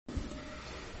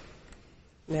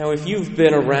Now, if you've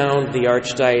been around the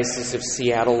Archdiocese of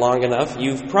Seattle long enough,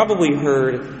 you've probably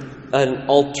heard an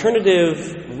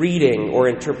alternative reading or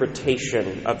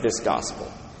interpretation of this gospel.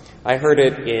 I heard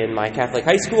it in my Catholic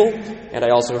high school, and I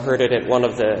also heard it at one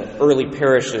of the early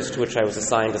parishes to which I was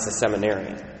assigned as a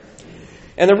seminarian.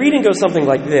 And the reading goes something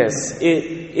like this.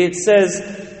 It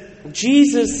says,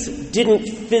 Jesus didn't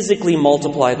physically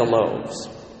multiply the loaves.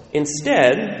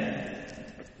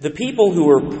 Instead, the people who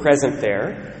were present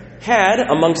there had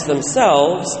amongst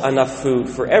themselves enough food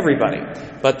for everybody,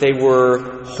 but they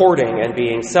were hoarding and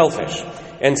being selfish.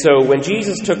 And so when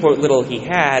Jesus took what little he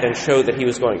had and showed that he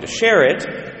was going to share it,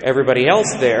 everybody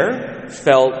else there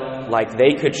felt like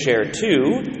they could share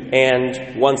too,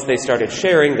 and once they started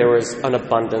sharing, there was an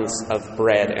abundance of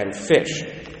bread and fish.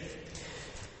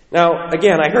 Now,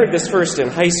 again, I heard this first in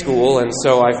high school, and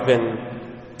so I've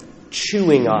been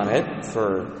chewing on it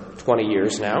for 20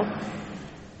 years now.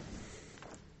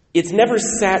 It's never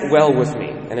sat well with me,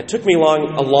 and it took me a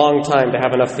long time to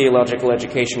have enough theological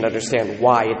education to understand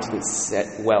why it didn't sit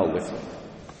well with me.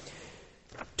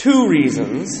 Two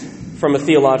reasons from a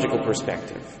theological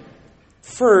perspective.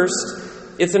 First,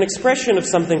 it's an expression of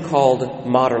something called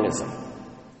modernism.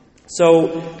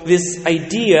 So this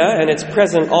idea, and it's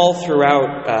present all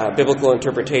throughout biblical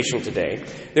interpretation today,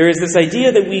 there is this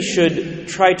idea that we should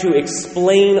try to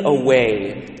explain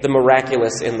away the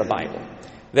miraculous in the Bible.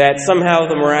 That somehow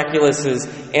the miraculous is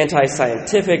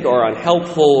anti-scientific or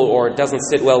unhelpful or doesn't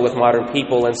sit well with modern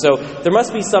people. And so there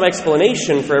must be some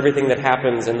explanation for everything that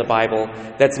happens in the Bible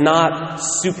that's not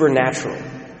supernatural.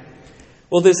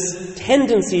 Well, this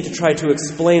tendency to try to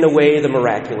explain away the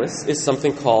miraculous is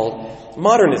something called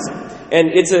modernism. And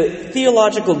it's a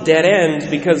theological dead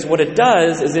end because what it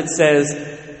does is it says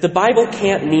the Bible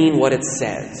can't mean what it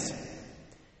says.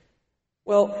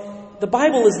 Well, the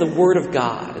Bible is the Word of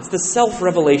God. It's the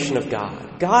self-revelation of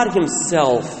God. God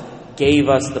Himself gave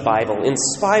us the Bible,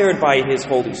 inspired by His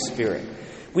Holy Spirit.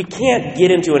 We can't get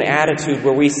into an attitude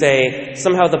where we say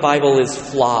somehow the Bible is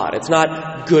flawed. It's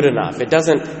not good enough. It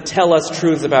doesn't tell us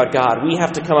truths about God. We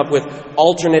have to come up with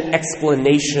alternate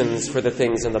explanations for the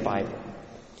things in the Bible.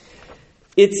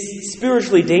 It's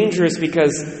spiritually dangerous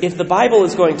because if the Bible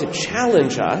is going to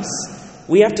challenge us,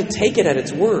 we have to take it at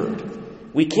its word.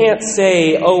 We can't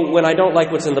say, oh, when I don't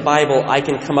like what's in the Bible, I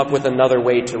can come up with another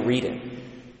way to read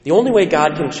it. The only way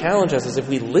God can challenge us is if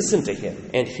we listen to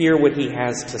Him and hear what He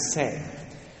has to say.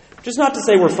 Which is not to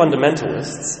say we're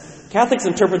fundamentalists. Catholics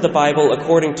interpret the Bible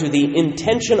according to the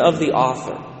intention of the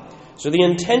author. So the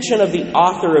intention of the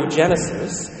author of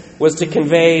Genesis was to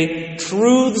convey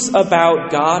truths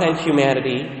about God and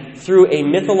humanity through a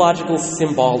mythological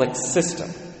symbolic system.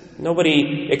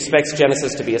 Nobody expects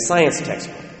Genesis to be a science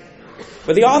textbook.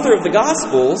 But the author of the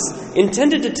Gospels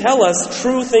intended to tell us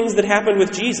true things that happened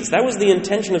with Jesus. That was the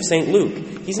intention of St.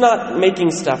 Luke. He's not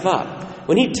making stuff up.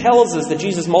 When he tells us that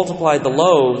Jesus multiplied the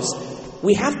loaves,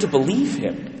 we have to believe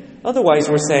him.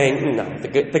 Otherwise, we're saying, no,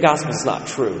 the Gospel's not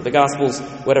true. The Gospel's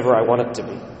whatever I want it to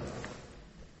be.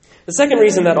 The second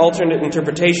reason that alternate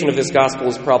interpretation of this Gospel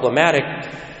is problematic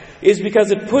is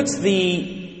because it puts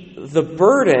the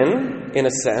burden, in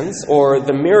a sense, or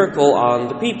the miracle on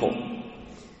the people.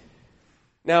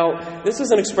 Now, this is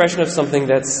an expression of something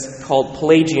that's called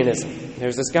Pelagianism.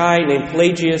 There's this guy named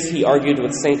Pelagius. He argued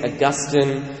with St.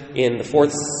 Augustine in the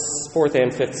 4th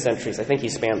and 5th centuries. I think he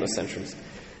spanned those centuries.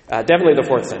 Definitely the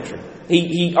 4th century.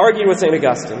 He argued with St.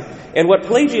 Augustine. And what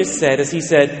Pelagius said is he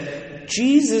said,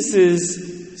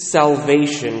 Jesus'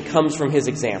 salvation comes from his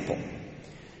example.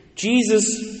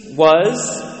 Jesus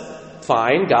was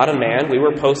fine, God and man. We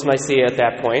were post-Nicaea at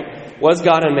that point. Was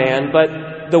God and man,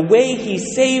 but the way he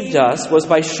saved us was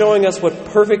by showing us what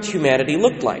perfect humanity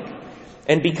looked like.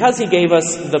 And because he gave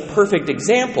us the perfect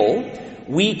example,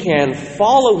 we can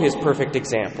follow his perfect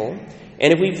example.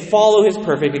 And if we follow his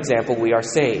perfect example, we are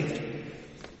saved.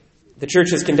 The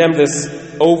Church has condemned this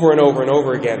over and over and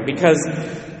over again because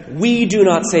we do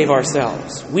not save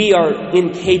ourselves. We are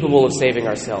incapable of saving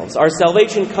ourselves. Our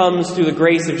salvation comes through the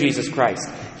grace of Jesus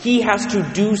Christ. He has to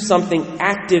do something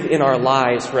active in our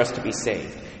lives for us to be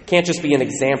saved. Can't just be an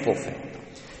example thing.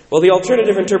 Well, the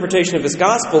alternative interpretation of this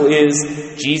gospel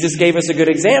is Jesus gave us a good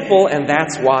example, and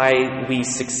that's why we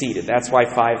succeeded. That's why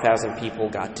 5,000 people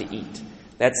got to eat.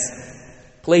 That's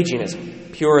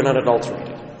Pelagianism, pure and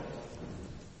unadulterated.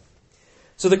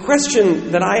 So the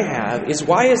question that I have is,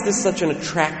 why is this such an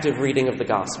attractive reading of the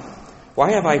gospel?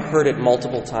 Why have I heard it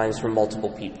multiple times from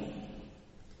multiple people?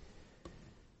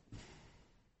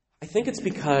 I think it's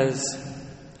because,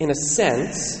 in a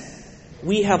sense,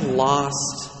 we have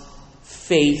lost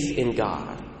faith in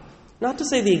God. Not to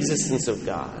say the existence of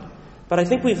God, but I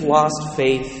think we've lost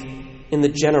faith in the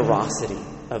generosity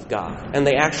of God and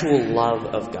the actual love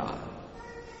of God.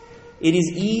 It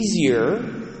is easier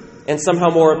and somehow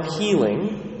more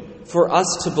appealing for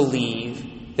us to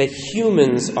believe that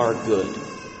humans are good,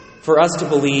 for us to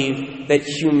believe that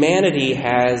humanity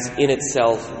has in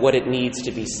itself what it needs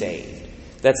to be saved,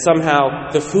 that somehow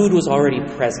the food was already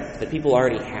present, that people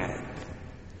already had it.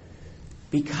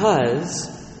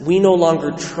 Because we no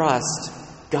longer trust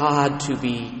God to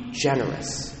be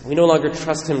generous. We no longer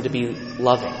trust Him to be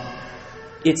loving.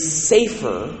 It's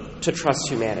safer to trust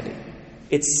humanity.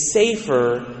 It's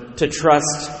safer to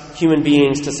trust human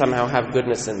beings to somehow have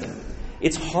goodness in them.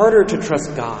 It's harder to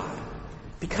trust God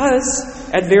because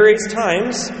at various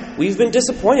times we've been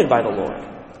disappointed by the Lord.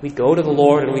 We go to the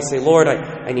Lord and we say, Lord,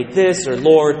 I need this, or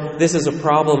Lord, this is a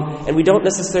problem, and we don't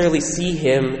necessarily see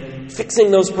Him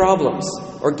fixing those problems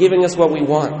or giving us what we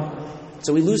want.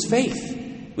 So we lose faith.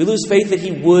 We lose faith that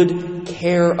He would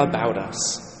care about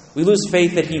us. We lose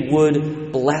faith that He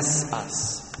would bless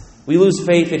us. We lose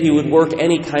faith that He would work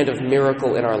any kind of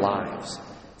miracle in our lives.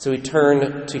 So we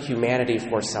turn to humanity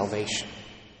for salvation.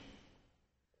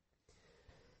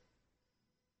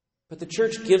 But the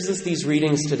church gives us these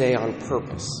readings today on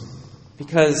purpose,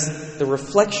 because the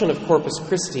reflection of Corpus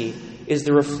Christi is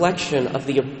the reflection of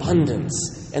the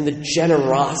abundance and the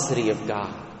generosity of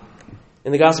God.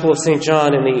 In the Gospel of St.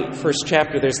 John, in the first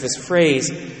chapter, there's this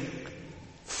phrase,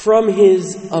 "From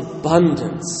His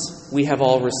abundance we have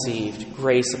all received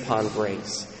grace upon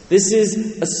grace." This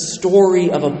is a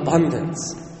story of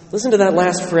abundance. Listen to that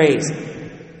last phrase.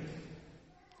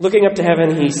 Looking up to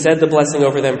heaven, He said the blessing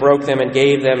over them, broke them, and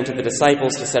gave them to the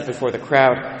disciples to set before the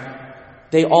crowd.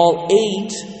 They all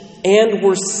ate and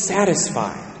were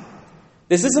satisfied.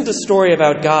 This isn't a story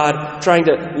about God trying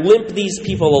to limp these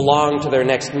people along to their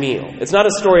next meal. It's not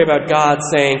a story about God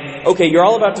saying, okay, you're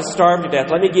all about to starve to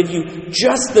death. Let me give you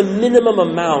just the minimum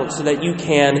amount so that you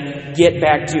can get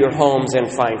back to your homes and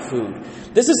find food.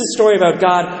 This is a story about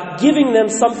God giving them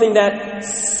something that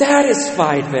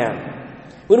satisfied them.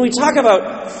 When we talk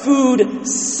about food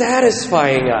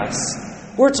satisfying us,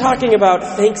 we're talking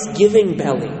about Thanksgiving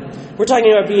belly. We're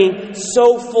talking about being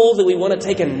so full that we want to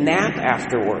take a nap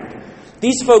afterward.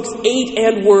 These folks ate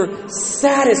and were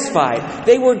satisfied.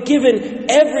 They were given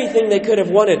everything they could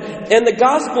have wanted. And the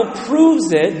gospel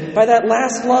proves it by that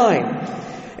last line.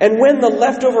 And when the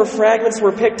leftover fragments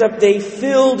were picked up, they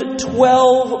filled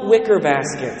 12 wicker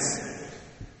baskets.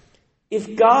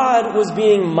 If God was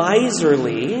being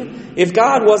miserly, if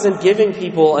God wasn't giving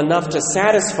people enough to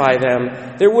satisfy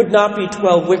them, there would not be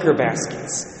 12 wicker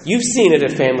baskets. You've seen it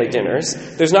at family dinners.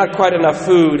 There's not quite enough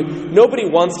food. Nobody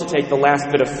wants to take the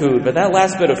last bit of food, but that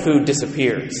last bit of food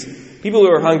disappears. People who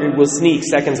are hungry will sneak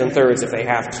seconds and thirds if they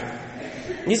have to.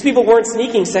 These people weren't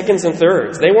sneaking seconds and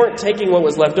thirds. They weren't taking what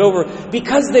was left over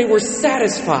because they were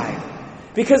satisfied.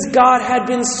 Because God had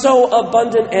been so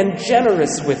abundant and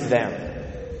generous with them.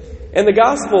 And the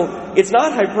gospel, it's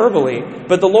not hyperbole,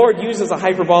 but the Lord uses a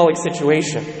hyperbolic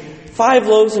situation. 5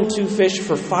 loaves and 2 fish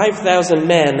for 5,000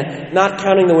 men, not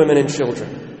counting the women and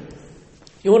children.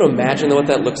 You want to imagine what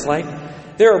that looks like?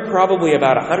 There are probably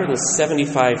about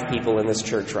 175 people in this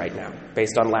church right now,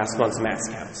 based on last month's mass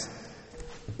counts.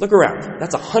 Look around.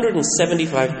 That's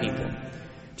 175 people.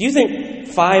 Do you think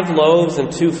 5 loaves and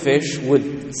 2 fish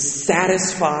would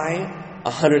satisfy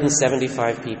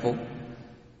 175 people?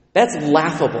 That's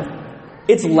laughable.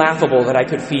 It's laughable that I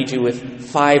could feed you with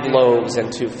 5 loaves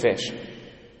and 2 fish.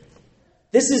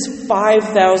 This is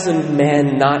 5,000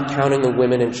 men, not counting the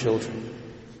women and children.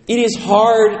 It is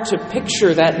hard to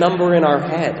picture that number in our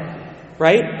head,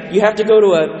 right? You have to go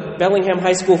to a Bellingham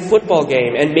High School football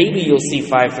game, and maybe you'll see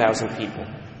 5,000 people.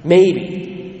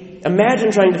 Maybe.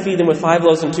 Imagine trying to feed them with 5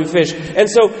 loaves and 2 fish. And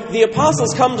so the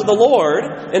apostles come to the Lord,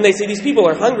 and they say, these people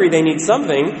are hungry, they need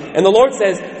something. And the Lord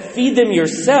says, feed them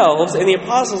yourselves. And the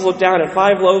apostles look down at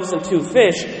 5 loaves and 2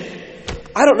 fish.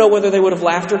 I don't know whether they would have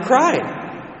laughed or cried.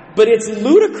 But it's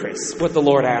ludicrous what the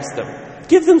Lord asked them.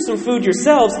 Give them some food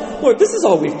yourselves. Lord, this is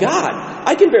all we've got.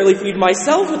 I can barely feed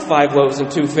myself with 5 loaves and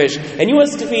 2 fish. And you want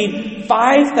us to feed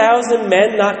 5,000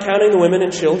 men, not counting the women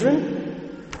and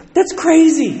children? That's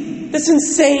crazy. That's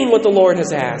insane what the Lord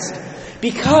has asked.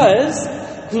 Because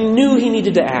He knew He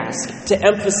needed to ask to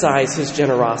emphasize His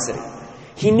generosity.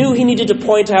 He knew He needed to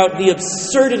point out the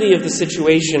absurdity of the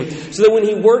situation so that when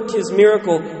He worked His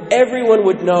miracle, everyone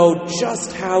would know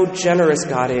just how generous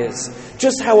God is,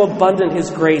 just how abundant His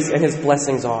grace and His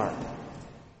blessings are.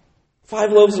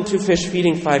 5 loaves and 2 fish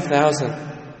feeding 5,000.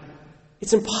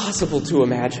 It's impossible to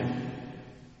imagine.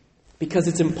 Because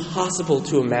it's impossible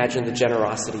to imagine the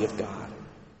generosity of God.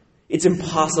 It's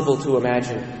impossible to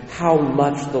imagine how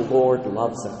much the Lord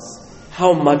loves us,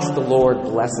 how much the Lord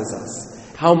blesses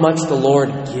us, how much the Lord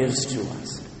gives to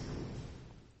us.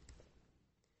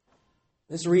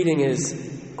 This reading is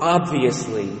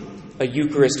obviously a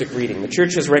Eucharistic reading. The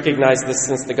Church has recognized this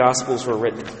since the Gospels were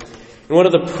written. And one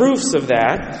of the proofs of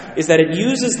that is that it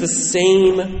uses the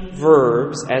same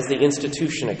verbs as the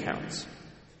institution accounts.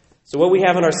 So what we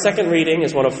have in our second reading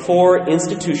is one of 4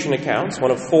 institution accounts,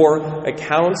 one of 4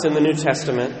 accounts in the New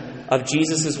Testament of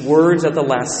Jesus' words at the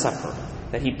Last Supper,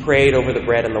 that he prayed over the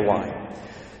bread and the wine.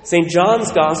 St.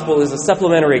 John's Gospel is a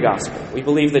supplementary Gospel. We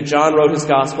believe that John wrote his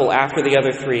Gospel after the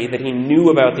other 3, that he knew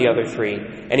about the other 3,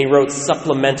 and he wrote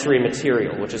supplementary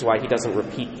material, which is why he doesn't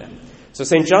repeat them. So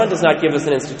St. John does not give us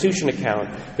an institution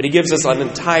account, but he gives us an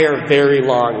entire very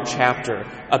long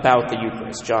chapter about the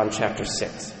Eucharist, John chapter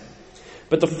 6.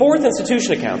 But the 4th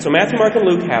institution account, so Matthew, Mark, and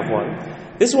Luke have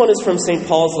one. This one is from St.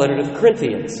 Paul's letter to the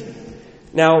Corinthians.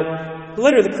 Now, the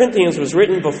letter to the Corinthians was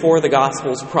written before the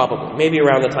Gospels, probably, maybe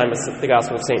around the time of the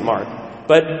Gospel of St. Mark,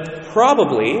 but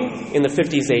probably in the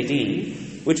 50s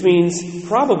AD, which means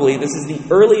probably this is the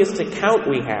earliest account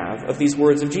we have of these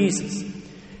words of Jesus.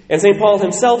 And St. Paul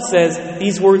himself says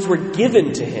these words were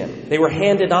given to him. They were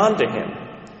handed on to him.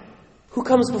 Who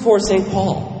comes before St.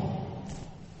 Paul?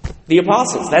 The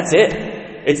apostles, that's it.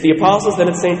 It's the apostles, then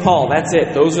it's St. Paul. That's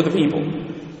it. Those are the people.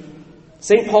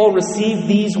 St. Paul received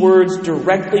these words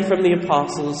directly from the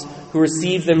apostles who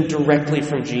received them directly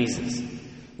from Jesus.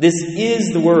 This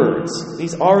is the words.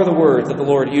 These are the words that the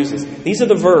Lord uses. These are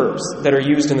the verbs that are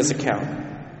used in this account.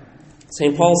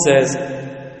 St. Paul says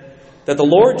that the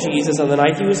Lord Jesus, on the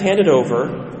night he was handed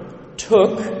over,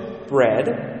 took bread,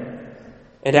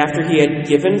 and after he had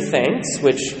given thanks,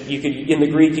 which in the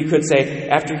Greek you could say,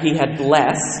 after he had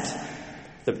blessed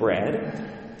the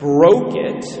bread, broke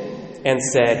it, and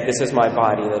said, "This is my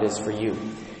body that is for you."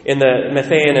 In the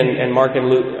Matthean and Mark and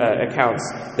Luke accounts,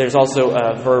 there's also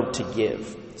a verb to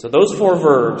give. So those 4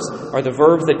 verbs are the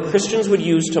verbs that Christians would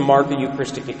use to mark a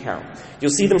Eucharistic account.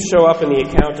 You'll see them show up in the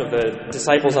account of the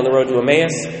disciples on the road to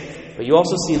Emmaus, but you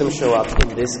also see them show up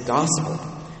in this Gospel.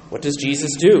 What does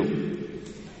Jesus do?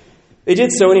 They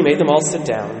did so, and he made them all sit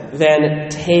down. Then,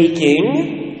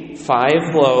 taking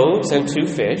 5 loaves and 2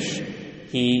 fish,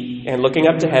 and looking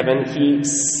up to heaven, he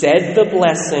said the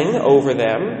blessing over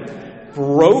them,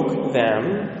 broke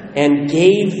them, and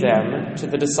gave them to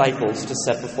the disciples to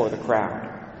set before the crowd.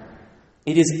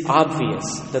 It is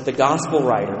obvious that the Gospel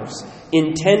writers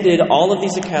intended all of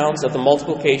these accounts of the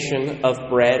multiplication of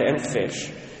bread and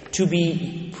fish to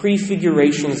be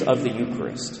prefigurations of the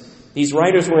Eucharist. These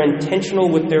writers were intentional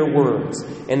with their words,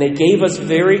 and they gave us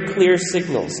very clear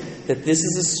signals that this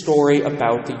is a story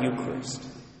about the Eucharist.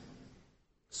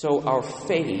 So our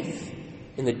faith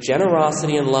in the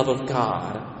generosity and love of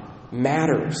God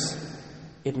matters.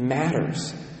 It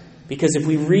matters. Because if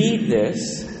we read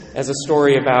this as a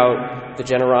story about the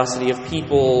generosity of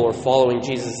people or following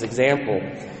Jesus' example,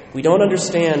 we don't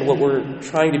understand what we're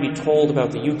trying to be told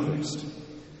about the Eucharist.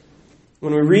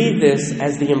 When we read this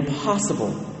as the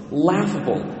impossible,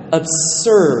 laughable,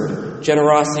 absurd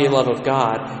generosity and love of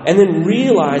God, and then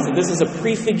realize that this is a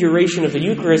prefiguration of the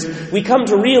Eucharist, we come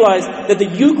to realize that the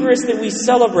Eucharist that we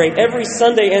celebrate every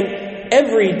Sunday and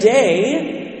every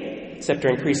day, except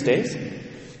during Christi's,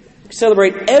 we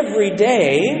celebrate every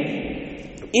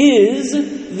day, is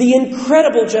the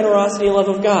incredible generosity and love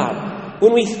of God.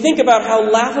 When we think about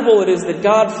how laughable it is that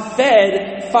God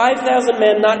fed 5,000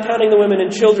 men, not counting the women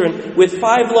and children, with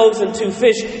 5 loaves and 2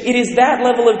 fish, it is that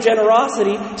level of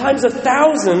generosity times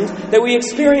 1,000 that we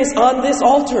experience on this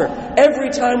altar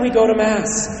every time we go to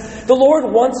Mass. The Lord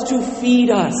wants to feed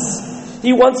us.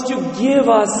 He wants to give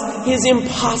us His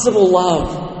impossible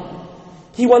love.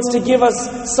 He wants to give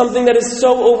us something that is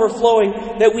so overflowing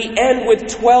that we end with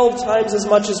 12 times as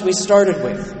much as we started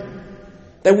with.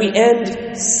 That we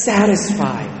end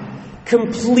satisfied,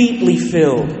 completely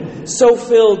filled, so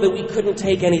filled that we couldn't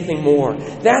take anything more.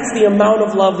 That's the amount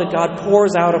of love that God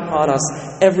pours out upon us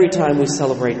every time we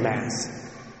celebrate Mass.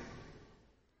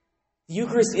 The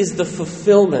Eucharist is the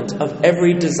fulfillment of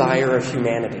every desire of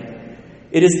humanity.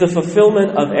 It is the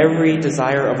fulfillment of every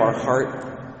desire of our heart.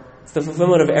 It's the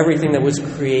fulfillment of everything that was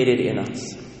created in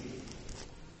us.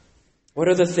 What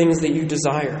are the things that you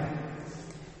desire?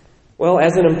 Well,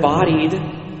 as an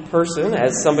embodied person,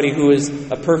 as somebody who is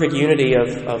a perfect unity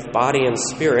of body and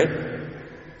spirit,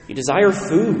 you desire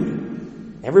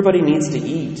food. Everybody needs to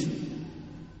eat.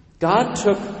 God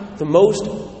took the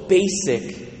most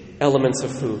basic elements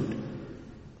of food.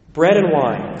 Bread and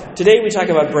wine. Today we talk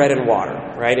about bread and water,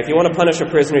 right? If you want to punish a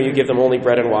prisoner, you give them only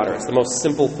bread and water. It's the most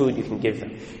simple food you can give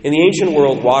them. In the ancient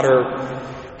world, water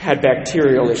had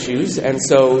bacterial issues, and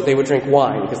so they would drink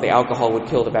wine because the alcohol would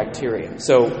kill the bacteria.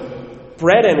 So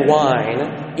bread and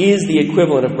wine is the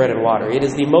equivalent of bread and water. It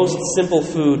is the most simple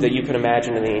food that you can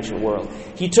imagine in the ancient world.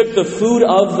 He took the food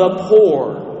of the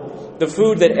poor, the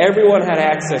food that everyone had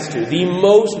access to, the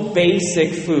most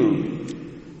basic food.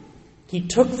 He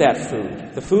took that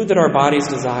food, the food that our bodies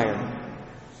desire,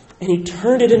 and he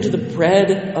turned it into the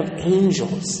bread of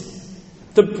angels.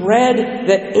 The bread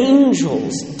that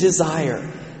angels desire.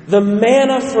 The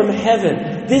manna from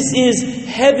heaven. This is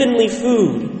heavenly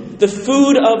food. The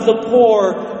food of the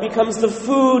poor becomes the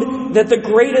food that the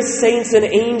greatest saints and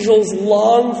angels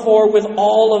long for with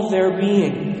all of their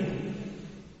being.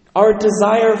 Our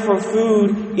desire for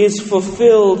food is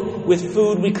fulfilled with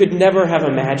food we could never have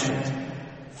imagined.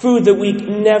 Food that we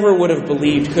never would have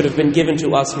believed could have been given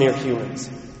to us mere humans.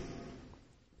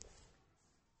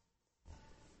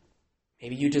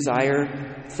 Maybe you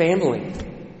desire family.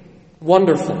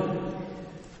 Wonderful.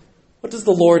 What does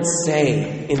the Lord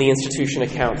say in the institution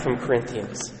account from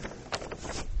Corinthians?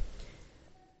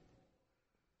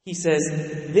 He says,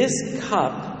 "This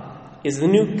cup is the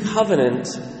new covenant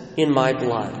in my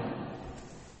blood."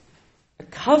 A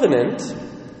covenant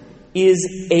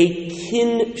is a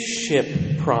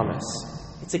kinship promise.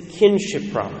 It's a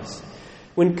kinship promise.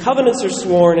 When covenants are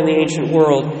sworn in the ancient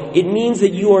world, it means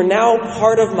that you are now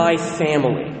part of my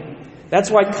family.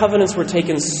 That's why covenants were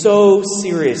taken so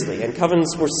seriously, and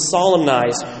covenants were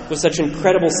solemnized with such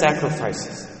incredible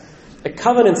sacrifices. A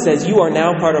covenant says, you are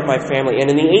now part of my family, and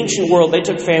in the ancient world, they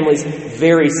took families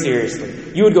very seriously.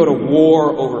 You would go to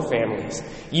war over families.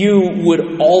 You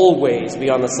would always be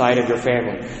on the side of your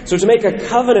family. So to make a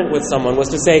covenant with someone was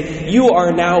to say, you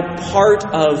are now part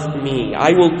of me.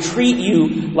 I will treat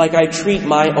you like I treat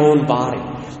my own body.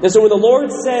 And so when the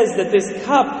Lord says that this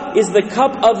cup is the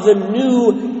cup of the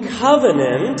new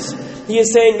covenant, He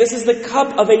is saying this is the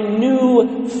cup of a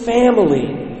new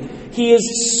family. He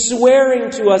is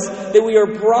swearing to us that we are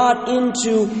brought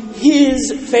into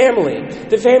His family,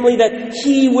 the family that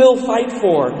He will fight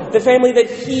for, the family that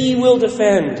He will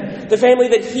defend, the family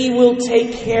that He will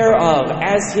take care of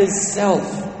as His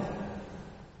self.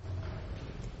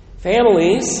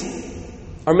 Families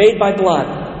are made by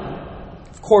blood.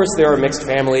 Of course, there are mixed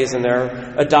families and there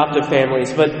are adoptive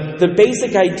families, but the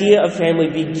basic idea of family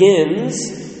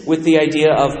begins with the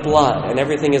idea of blood, and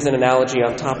everything is an analogy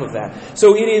on top of that.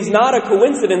 So it is not a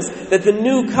coincidence that the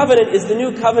new covenant is the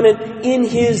new covenant in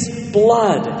His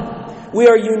blood. We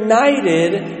are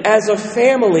united as a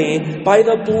family by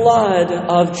the blood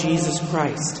of Jesus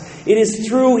Christ. It is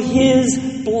through His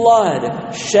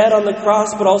blood shed on the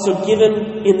cross, but also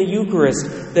given in the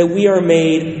Eucharist, that we are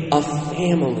made a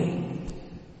family.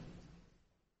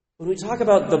 When we talk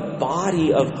about the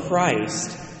body of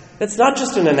Christ, that's not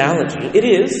just an analogy. It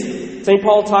is. St.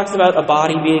 Paul talks about a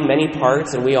body being many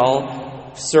parts, and we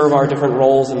all serve our different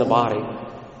roles in the body.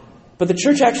 But the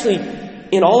Church actually,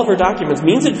 in all of her documents,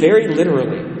 means it very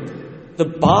literally. The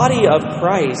body of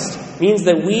Christ means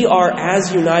that we are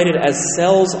as united as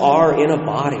cells are in a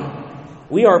body.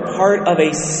 We are part of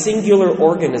a singular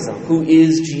organism who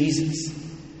is Jesus.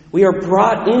 We are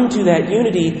brought into that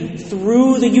unity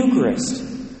through the Eucharist.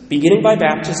 Beginning by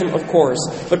baptism, of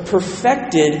course, but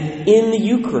perfected in the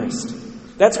Eucharist.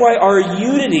 That's why our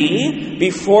unity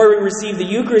before we receive the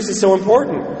Eucharist is so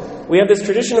important. We have this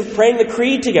tradition of praying the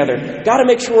Creed together. Got to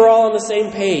make sure we're all on the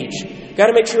same page. Got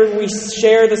to make sure we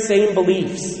share the same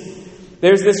beliefs.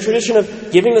 There's this tradition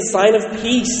of giving the sign of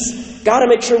peace. Got to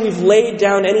make sure we've laid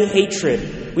down any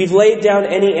hatred. We've laid down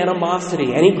any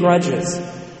animosity, any grudges.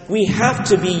 We have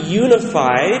to be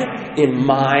unified in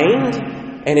mind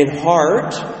and in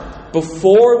heart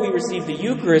before we receive the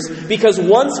Eucharist, because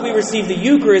once we receive the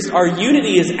Eucharist, our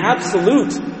unity is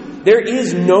absolute. There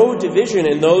is no division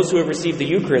in those who have received the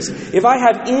Eucharist. If I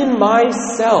have in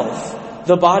myself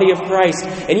the body of Christ,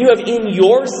 and you have in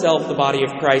yourself the body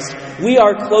of Christ, we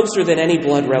are closer than any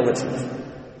blood relative.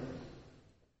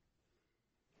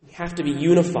 We have to be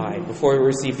unified before we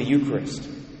receive the Eucharist,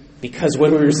 because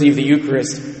when we receive the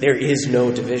Eucharist, there is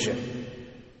no division.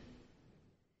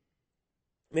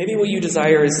 Maybe what you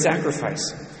desire is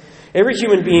sacrifice. Every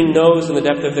human being knows in the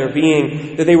depth of their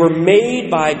being that they were made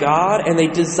by God and they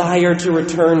desire to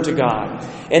return to God.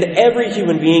 And every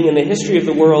human being in the history of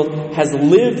the world has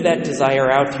lived that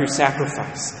desire out through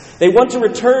sacrifice. They want to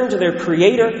return to their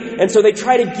Creator, and so they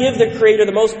try to give the Creator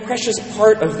the most precious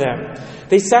part of them.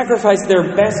 They sacrifice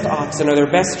their best oxen or their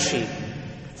best sheep.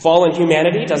 Fallen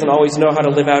humanity doesn't always know how to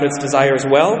live out its desires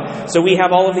well, so we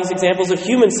have all of these examples of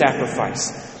human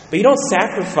sacrifice. But you don't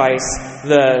sacrifice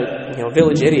the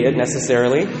village idiot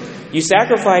necessarily. You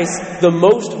sacrifice the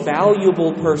most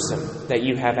valuable person that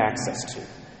you have access to.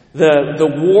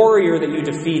 The warrior that you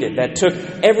defeated, that took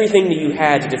everything that you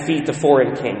had to defeat the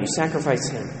foreign king. You sacrifice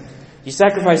him. You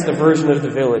sacrifice the virgin of the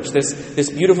village, this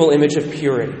beautiful image of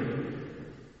purity.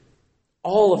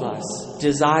 All of us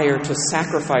desire to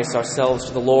sacrifice ourselves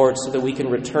to the Lord so that we can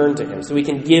return to Him, so we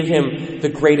can give Him the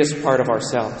greatest part of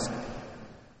ourselves.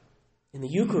 In the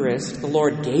Eucharist, the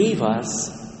Lord gave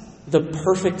us the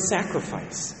perfect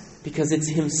sacrifice because it's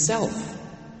Himself.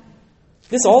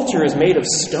 This altar is made of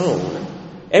stone.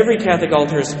 Every Catholic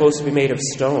altar is supposed to be made of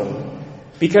stone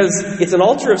because it's an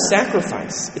altar of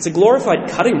sacrifice. It's a glorified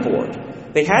cutting board.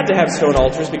 They had to have stone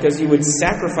altars because you would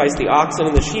sacrifice the oxen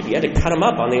and the sheep. You had to cut them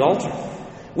up on the altar.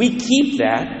 We keep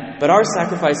that, but our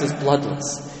sacrifice is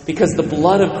bloodless because the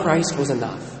blood of Christ was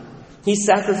enough. He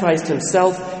sacrificed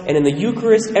Himself, and in the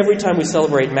Eucharist, every time we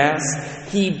celebrate Mass,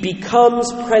 He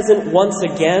becomes present once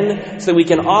again so that we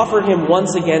can offer Him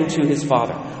once again to His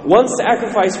Father. One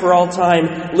sacrifice for all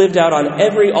time, lived out on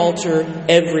every altar,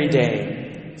 every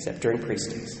day, except during priest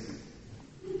days.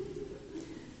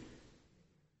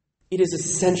 It is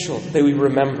essential that we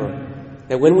remember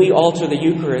that when we offer the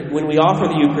Eucharist,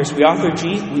 we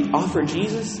offer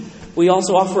Jesus, we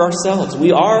also offer ourselves.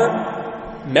 We are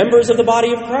members of the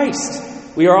body of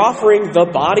Christ. We are offering the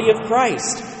body of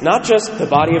Christ. Not just the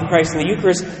body of Christ in the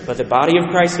Eucharist, but the body of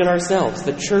Christ in ourselves,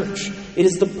 the church. It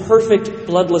is the perfect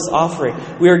bloodless offering.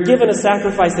 We are given a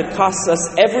sacrifice that costs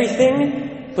us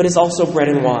everything, but is also bread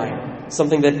and wine,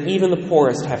 something that even the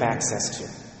poorest have access to.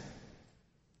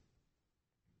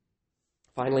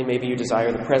 Finally, maybe you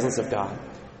desire the presence of God.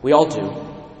 We all do.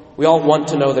 We all want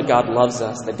to know that God loves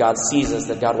us, that God sees us,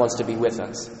 that God wants to be with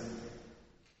us.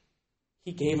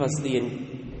 He gave us the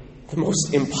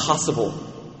most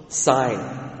impossible sign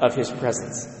of His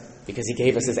presence because He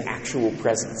gave us His actual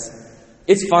presence.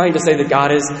 It's fine to say that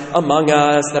God is among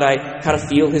us, that I kind of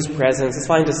feel His presence. It's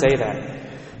fine to say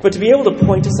that. But to be able to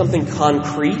point to something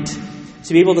concrete,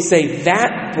 to be able to say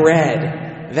that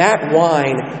bread, that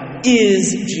wine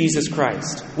is Jesus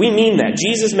Christ. We mean that.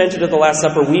 Jesus mentioned at the Last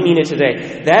Supper. We mean it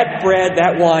today. That bread,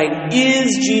 that wine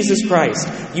is Jesus Christ.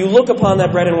 You look upon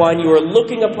that bread and wine, you are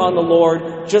looking upon the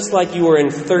Lord just like you were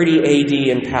in 30 AD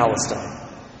in Palestine.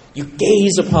 You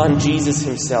gaze upon Jesus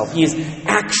Himself. He is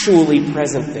actually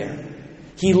present there.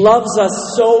 He loves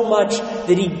us so much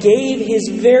that He gave His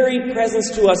very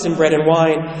presence to us in bread and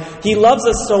wine. He loves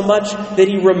us so much that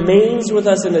He remains with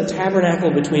us in the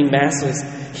tabernacle between Masses.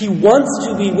 He wants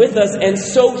to be with us, and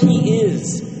so He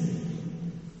is.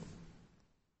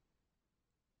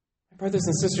 Brothers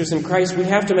and sisters in Christ, we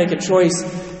have to make a choice.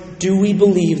 Do we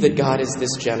believe that God is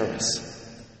this generous?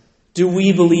 Do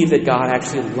we believe that God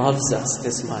actually loves us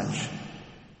this much?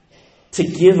 To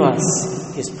give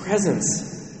us His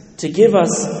presence, to give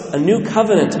us a new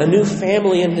covenant, a new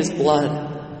family in His blood,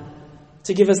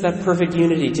 to give us that perfect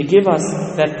unity, to give us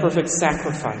that perfect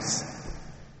sacrifice,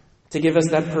 to give us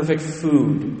that perfect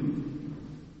food.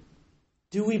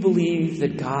 Do we believe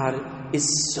that God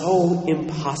is so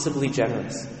impossibly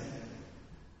generous?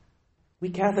 We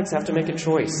Catholics have to make a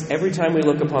choice every time we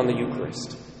look upon the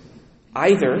Eucharist.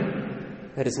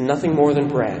 Either that is nothing more than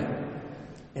bread,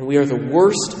 and we are the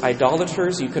worst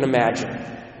idolaters you can imagine,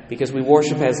 because we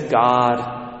worship as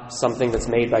God something that's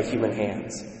made by human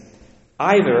hands.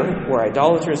 Either we're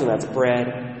idolaters and that's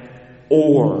bread,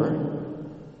 or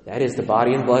that is the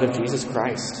body and blood of Jesus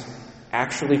Christ,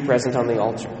 actually present on the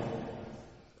altar.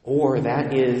 Or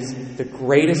that is the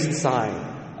greatest sign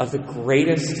of the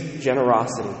greatest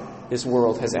generosity this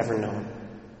world has ever known.